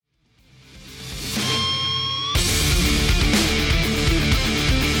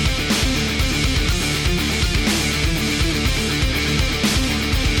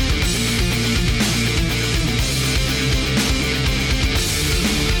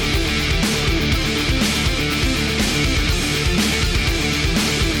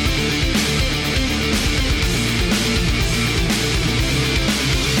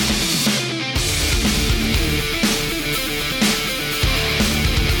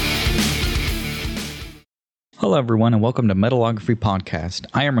Hello, everyone, and welcome to Metalography Podcast.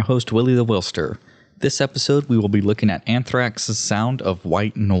 I am your host, Willie the Wilster. This episode, we will be looking at Anthrax's Sound of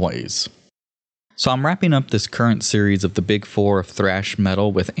White Noise. So I'm wrapping up this current series of the Big Four of thrash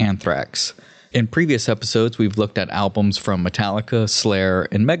metal with Anthrax. In previous episodes, we've looked at albums from Metallica, Slayer,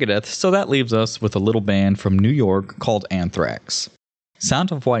 and Megadeth, so that leaves us with a little band from New York called Anthrax.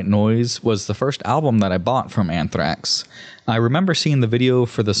 Sound of White Noise was the first album that I bought from Anthrax. I remember seeing the video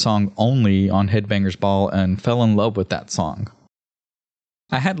for the song Only on Headbangers Ball and fell in love with that song.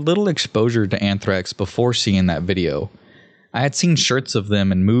 I had little exposure to Anthrax before seeing that video. I had seen shirts of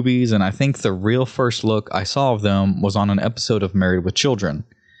them in movies, and I think the real first look I saw of them was on an episode of Married with Children.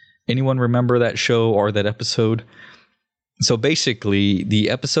 Anyone remember that show or that episode? So basically, the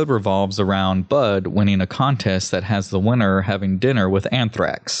episode revolves around Bud winning a contest that has the winner having dinner with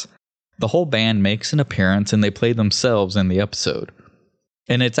Anthrax. The whole band makes an appearance and they play themselves in the episode.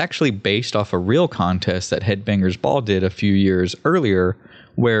 And it's actually based off a real contest that Headbangers Ball did a few years earlier,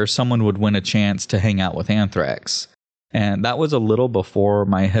 where someone would win a chance to hang out with Anthrax. And that was a little before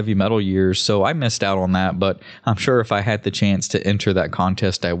my heavy metal years, so I missed out on that, but I'm sure if I had the chance to enter that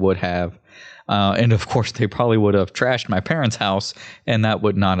contest, I would have. And of course, they probably would have trashed my parents' house, and that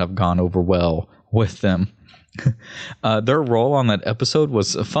would not have gone over well with them. Their role on that episode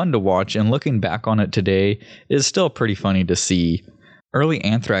was fun to watch, and looking back on it today is still pretty funny to see. Early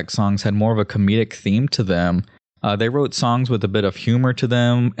Anthrax songs had more of a comedic theme to them. They wrote songs with a bit of humor to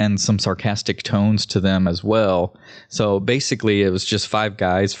them and some sarcastic tones to them as well. So basically, it was just five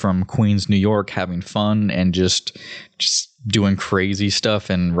guys from Queens, New York having fun and just doing crazy stuff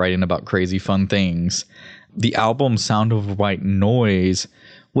and writing about crazy fun things. The album Sound of White Noise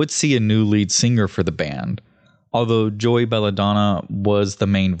would see a new lead singer for the band. Although Joey Belladonna was the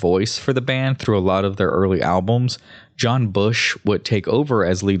main voice for the band through a lot of their early albums, John Bush would take over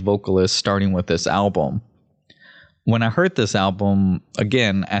as lead vocalist starting with this album. When I heard this album,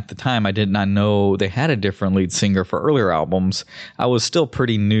 again, at the time, I did not know they had a different lead singer for earlier albums. I was still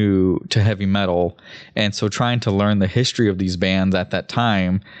pretty new to heavy metal, and so trying to learn the history of these bands at that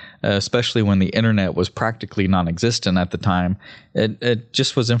time, especially when the internet was practically non-existent at the time, it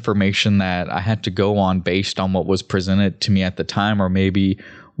just was information that I had to go on based on what was presented to me at the time, or maybe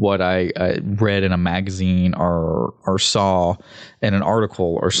what I read in a magazine or saw in an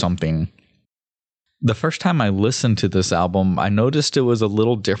article or something. The first time I listened to this album, I noticed it was a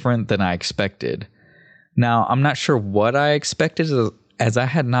little different than I expected. Now, I'm not sure what I expected, as I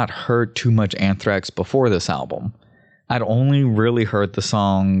had not heard too much Anthrax before this album. I'd only really heard the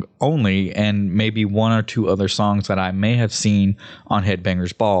song Only and maybe one or two other songs that I may have seen on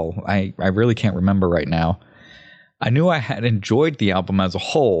Headbangers Ball. I really can't remember right now. I knew I had enjoyed the album as a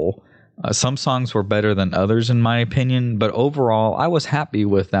whole. Some songs were better than others in my opinion, but overall I was happy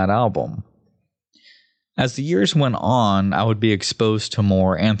with that album. As the years went on, I would be exposed to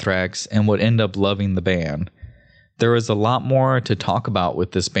more Anthrax and would end up loving the band. There is a lot more to talk about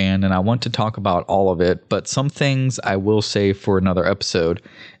with this band, and I want to talk about all of it, but some things I will save for another episode,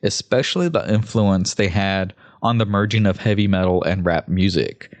 especially the influence they had on the merging of heavy metal and rap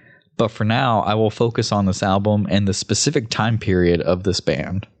music. But for now, I will focus on this album and the specific time period of this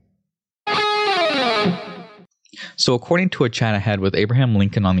band. So according to a chat I had with Abraham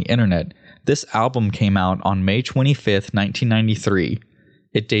Lincoln on the internet, this album came out on May 25th, 1993.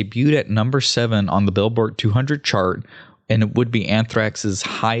 It debuted at number 7 on the Billboard 200 chart, and it would be Anthrax's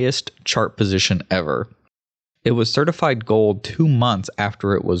highest chart position ever. It was certified gold 2 months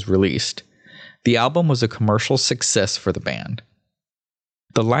after it was released. The album was a commercial success for the band.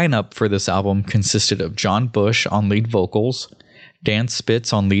 The lineup for this album consisted of John Bush on lead vocals, Dan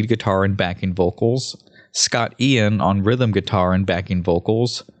Spitz on lead guitar and backing vocals, Scott Ian on rhythm guitar and backing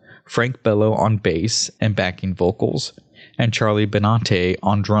vocals, Frank Bello on bass and backing vocals, and Charlie Benante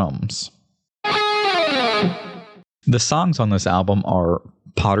on drums. The songs on this album are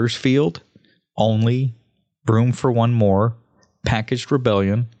Potter's Field, Only, Room for One More, Packaged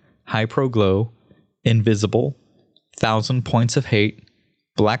Rebellion, High Pro Glow, Invisible, 1,000 Points of Hate,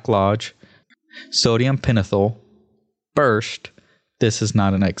 Black Lodge, Sodium Pentothal, Burst, This Is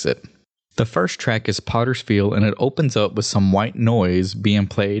Not an Exit. The first track is Potter's Field, and it opens up with some white noise being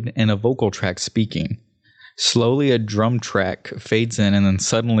played and a vocal track speaking. Slowly a drum track fades in, and then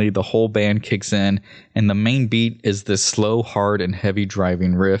suddenly the whole band kicks in, and the main beat is this slow, hard, and heavy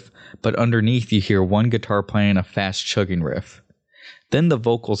driving riff, but underneath you hear one guitar playing a fast chugging riff. Then the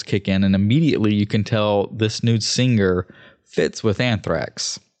vocals kick in, and immediately you can tell this new singer fits with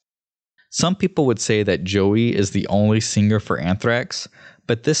Anthrax. Some people would say that Joey is the only singer for Anthrax,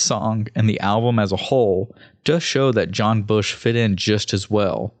 but this song and the album as a whole does show that John Bush fit in just as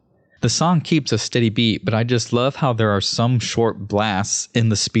well. The song keeps a steady beat, but I just love how there are some short blasts in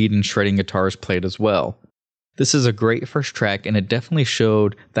the speed and shredding guitars played as well. This is a great first track, and it definitely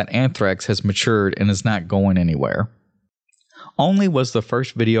showed that Anthrax has matured and is not going anywhere. Only was the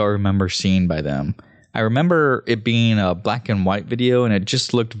first video I remember seeing by them. I remember it being a black and white video, and it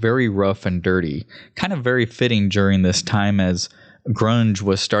just looked very rough and dirty, kind of very fitting during this time as grunge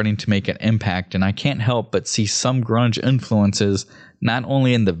was starting to make an impact, and I can't help but see some grunge influences not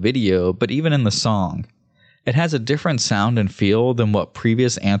only in the video, but even in the song. It has a different sound and feel than what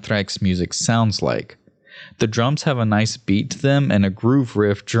previous Anthrax music sounds like. The drums have a nice beat to them, and a groove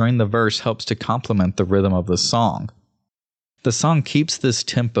riff during the verse helps to complement the rhythm of the song. The song keeps this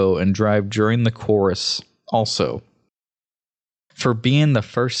tempo and drive during the chorus also. For being the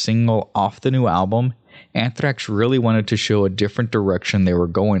first single off the new album, Anthrax really wanted to show a different direction they were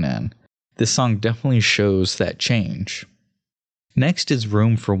going in. This song definitely shows that change. Next is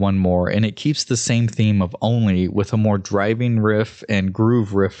Room for One More, and it keeps the same theme of Only with a more driving riff and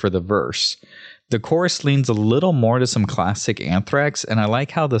groove riff for the verse. The chorus leans a little more to some classic Anthrax, and I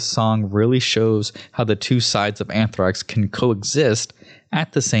like how the song really shows how the two sides of Anthrax can coexist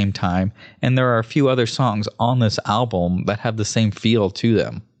at the same time, and there are a few other songs on this album that have the same feel to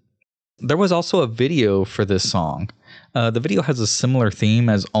them. There was also a video for this song. The video has a similar theme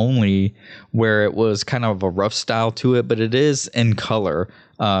as Only, where it was kind of a rough style to it, but it is in color.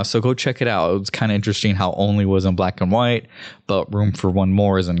 So go check it out. It was kind of interesting how Only was in black and white, but Room for One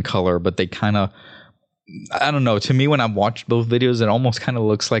More is in color. But they kind of, I don't know, to me when I watched both videos, it almost kind of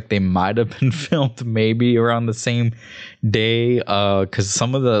looks like they might have been filmed maybe around the same day, because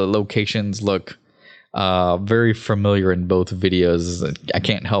some of the locations look very familiar in both videos. I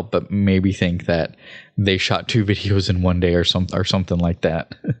can't help but maybe think that they shot two videos in one day or something like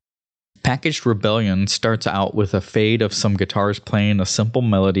that. Packaged Rebellion starts out with a fade of some guitars playing a simple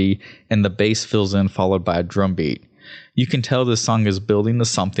melody, and the bass fills in followed by a drum beat. You can tell this song is building to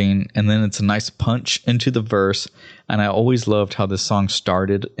something, and then it's a nice punch into the verse, and I always loved how this song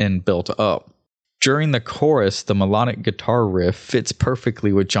started and built up. During the chorus, the melodic guitar riff fits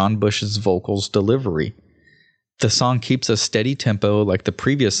perfectly with John Bush's vocals delivery. The song keeps a steady tempo like the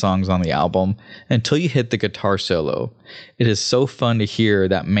previous songs on the album until you hit the guitar solo. It is so fun to hear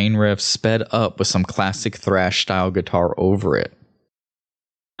that main riff sped up with some classic thrash style guitar over it.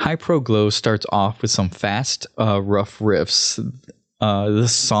 High Pro Glow starts off with some fast, rough riffs.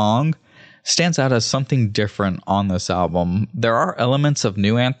 This song stands out as something different on this album. There are elements of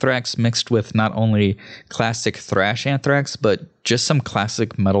new Anthrax mixed with not only classic thrash Anthrax, but just some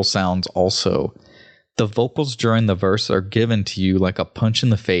classic metal sounds also. The vocals during the verse are given to you like a punch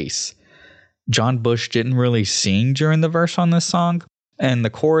in the face. John Bush didn't really sing during the verse on this song, and the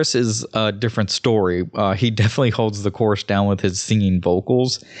chorus is a different story. He definitely holds the chorus down with his singing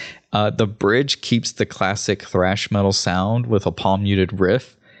vocals. The bridge keeps the classic thrash metal sound with a palm muted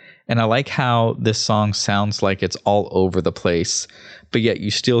riff, and I like how this song sounds like it's all over the place, but yet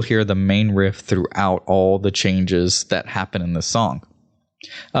you still hear the main riff throughout all the changes that happen in the song.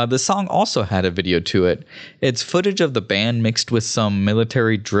 The song also had a video to it. It's footage of the band mixed with some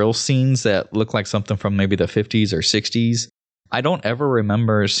military drill scenes that look like something from maybe the 50s or 60s. I don't ever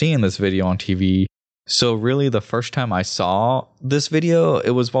remember seeing this video on TV, so really the first time I saw this video,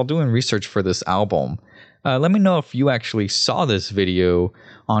 it was while doing research for this album. Let me know if you actually saw this video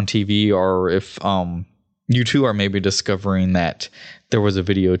on TV, or if you too are maybe discovering that there was a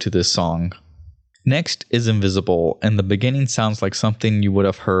video to this song. Next is Invisible, and the beginning sounds like something you would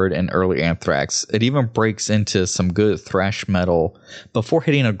have heard in early Anthrax. It even breaks into some good thrash metal before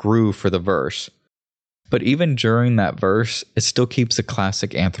hitting a groove for the verse. But even during that verse, it still keeps a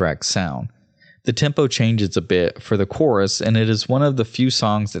classic Anthrax sound. The tempo changes a bit for the chorus, and it is one of the few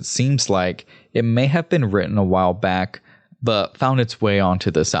songs that seems like it may have been written a while back, but found its way onto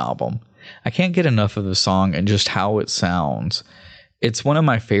this album. I can't get enough of the song and just how it sounds. It's one of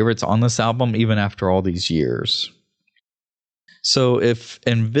my favorites on this album, even after all these years. So if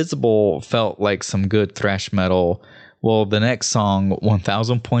Invisible felt like some good thrash metal, well, the next song,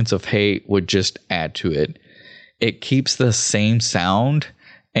 1000 Points of Hate, would just add to it. It keeps the same sound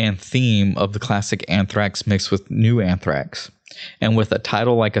and theme of the classic Anthrax mixed with new Anthrax. And with a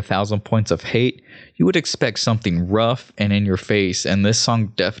title like 1000 Points of Hate, you would expect something rough and in your face, and this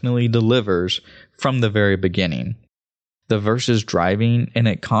song definitely delivers from the very beginning. The verse is driving, and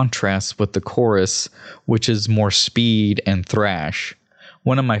it contrasts with the chorus, which is more speed and thrash.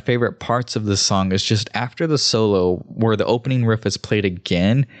 One of my favorite parts of this song is just after the solo, where the opening riff is played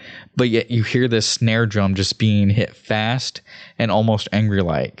again, but yet you hear this snare drum just being hit fast and almost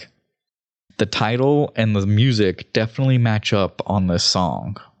angry-like. The title and the music definitely match up on this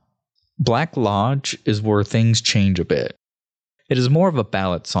song. Black Lodge is where things change a bit. It is more of a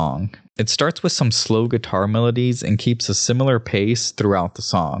ballad song. It starts with some slow guitar melodies and keeps a similar pace throughout the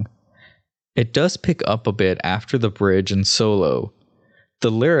song. It does pick up a bit after the bridge and solo. The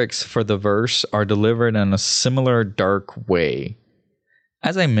lyrics for the verse are delivered in a similar dark way.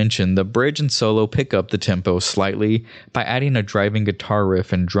 As I mentioned, the bridge and solo pick up the tempo slightly by adding a driving guitar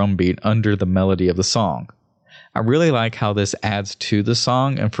riff and drum beat under the melody of the song. I really like how this adds to the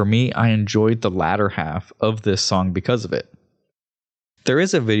song, and for me, I enjoyed the latter half of this song because of it. There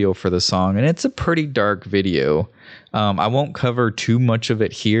is a video for the song, and it's a pretty dark video. I won't cover too much of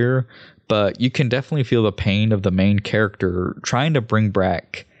it here, but you can definitely feel the pain of the main character trying to bring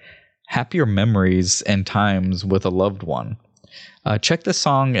back happier memories and times with a loved one. Check the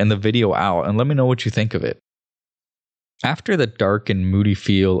song and the video out and let me know what you think of it. After the dark and moody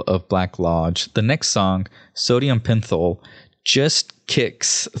feel of Black Lodge, the next song, Sodium Pentyl, just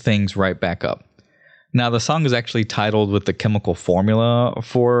kicks things right back up. Now, the song is actually titled with the chemical formula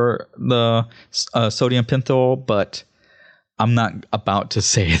for the sodium pentyl, but I'm not about to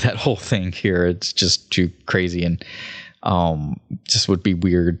say that whole thing here. It's just too crazy and just would be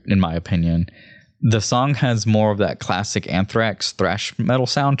weird in my opinion. The song has more of that classic Anthrax thrash metal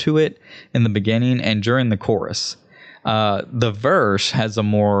sound to it in the beginning and during the chorus. The verse has a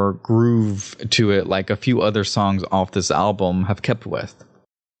more groove to it, like a few other songs off this album have kept with.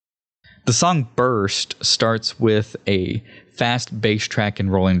 The song Burst starts with a fast bass track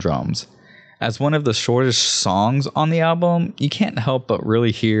and rolling drums. As one of the shortest songs on the album, you can't help but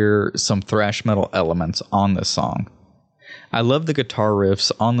really hear some thrash metal elements on this song. I love the guitar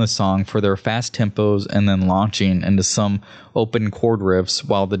riffs on the song for their fast tempos and then launching into some open chord riffs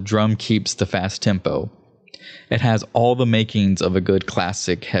while the drum keeps the fast tempo. It has all the makings of a good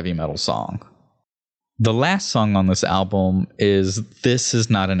classic heavy metal song. The last song on this album is This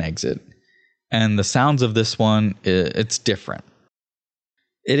Is Not an Exit, and the sounds of this one, it's different.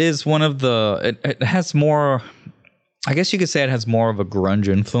 It is one of the, it has more, I guess you could say it has more of a grunge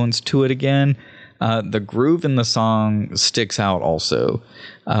influence to it again. The groove in the song sticks out also.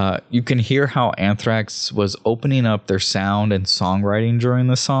 You can hear how Anthrax was opening up their sound and songwriting during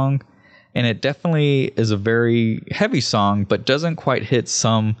the song, and it definitely is a very heavy song, but doesn't quite hit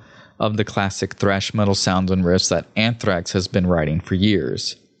some of the classic thrash metal sounds and riffs that Anthrax has been writing for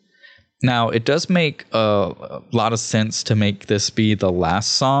years. Now, it does make a lot of sense to make this be the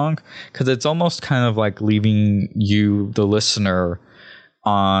last song, because it's almost kind of like leaving you, the listener,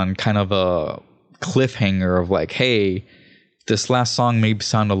 on kind of a cliffhanger of like, hey, this last song may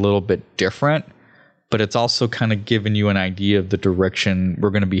sound a little bit different, but it's also kind of giving you an idea of the direction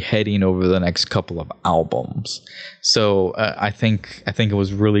we're going to be heading over the next couple of albums. So I think it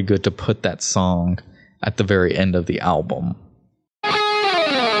was really good to put that song at the very end of the album.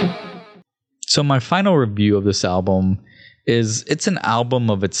 So my final review of this album is it's an album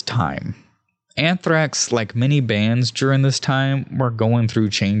of its time. Anthrax, like many bands during this time, were going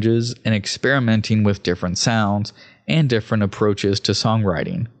through changes and experimenting with different sounds and different approaches to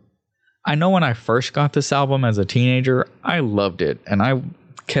songwriting. I know when I first got this album as a teenager, I loved it, and I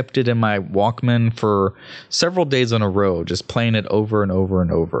kept it in my Walkman for several days in a row, just playing it over and over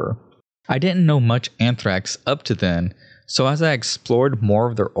and over. I didn't know much Anthrax up to then, so as I explored more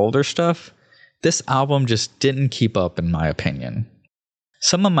of their older stuff, this album just didn't keep up in my opinion.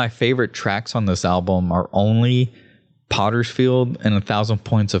 Some of my favorite tracks on this album are Only, Potter's Field, and 1,000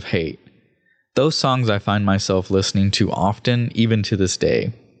 Points of Hate. Those songs I find myself listening to often, even to this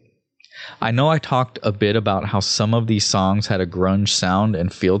day. I know I talked a bit about how some of these songs had a grunge sound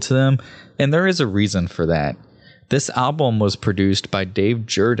and feel to them, and there is a reason for that. This album was produced by Dave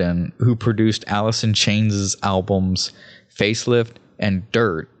Jerden, who produced Alice in Chains' albums Facelift and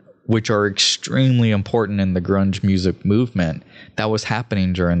Dirt, which are extremely important in the grunge music movement that was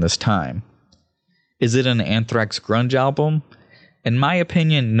happening during this time. Is it an Anthrax grunge album? In my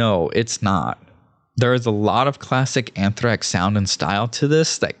opinion, no, it's not. There is a lot of classic Anthrax sound and style to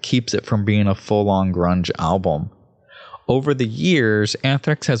this that keeps it from being a full-on grunge album. Over the years,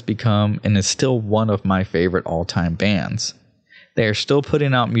 Anthrax has become and is still one of my favorite all-time bands. They are still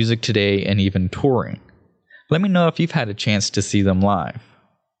putting out music today and even touring. Let me know if you've had a chance to see them live.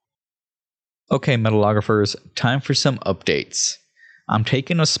 Okay, Metalographers, time for some updates. I'm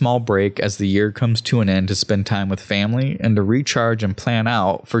taking a small break as the year comes to an end to spend time with family and to recharge and plan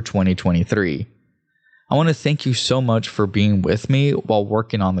out for 2023. I want to thank you so much for being with me while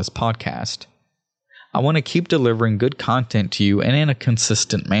working on this podcast. I want to keep delivering good content to you and in a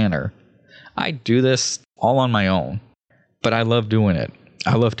consistent manner. I do this all on my own, but I love doing it.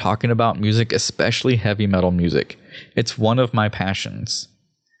 I love talking about music, especially heavy metal music. It's one of my passions.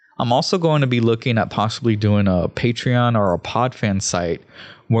 I'm also going to be looking at possibly doing a Patreon or a Podfan site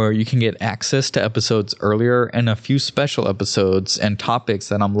where you can get access to episodes earlier and a few special episodes and topics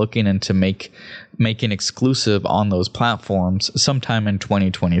that I'm looking into making exclusive on those platforms sometime in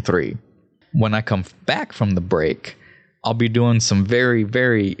 2023. When I come back from the break, I'll be doing some very,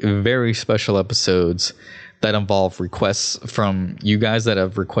 very, very special episodes that involve requests from you guys that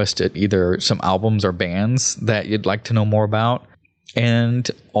have requested either some albums or bands that you'd like to know more about. And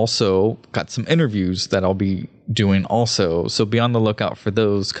also got some interviews that I'll be doing also. So be on the lookout for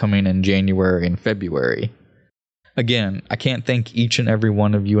those coming in January and February. Again, I can't thank each and every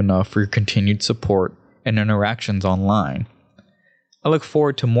one of you enough for your continued support and interactions online. I look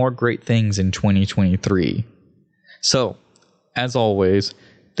forward to more great things in 2023. So, as always,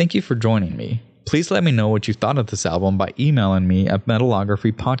 thank you for joining me. Please let me know what you thought of this album by emailing me at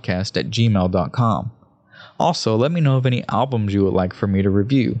metalographypodcast@gmail.com. Also, let me know of any albums you would like for me to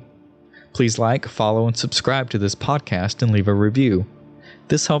review. Please like, follow, and subscribe to this podcast and leave a review.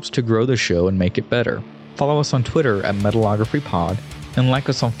 This helps to grow the show and make it better. Follow us on Twitter at metalographypod and like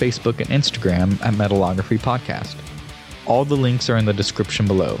us on Facebook and Instagram at metalographypodcast. All the links are in the description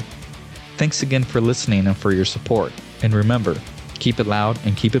below. Thanks again for listening and for your support. And remember, keep it loud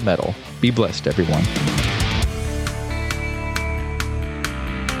and keep it metal. Be blessed, everyone.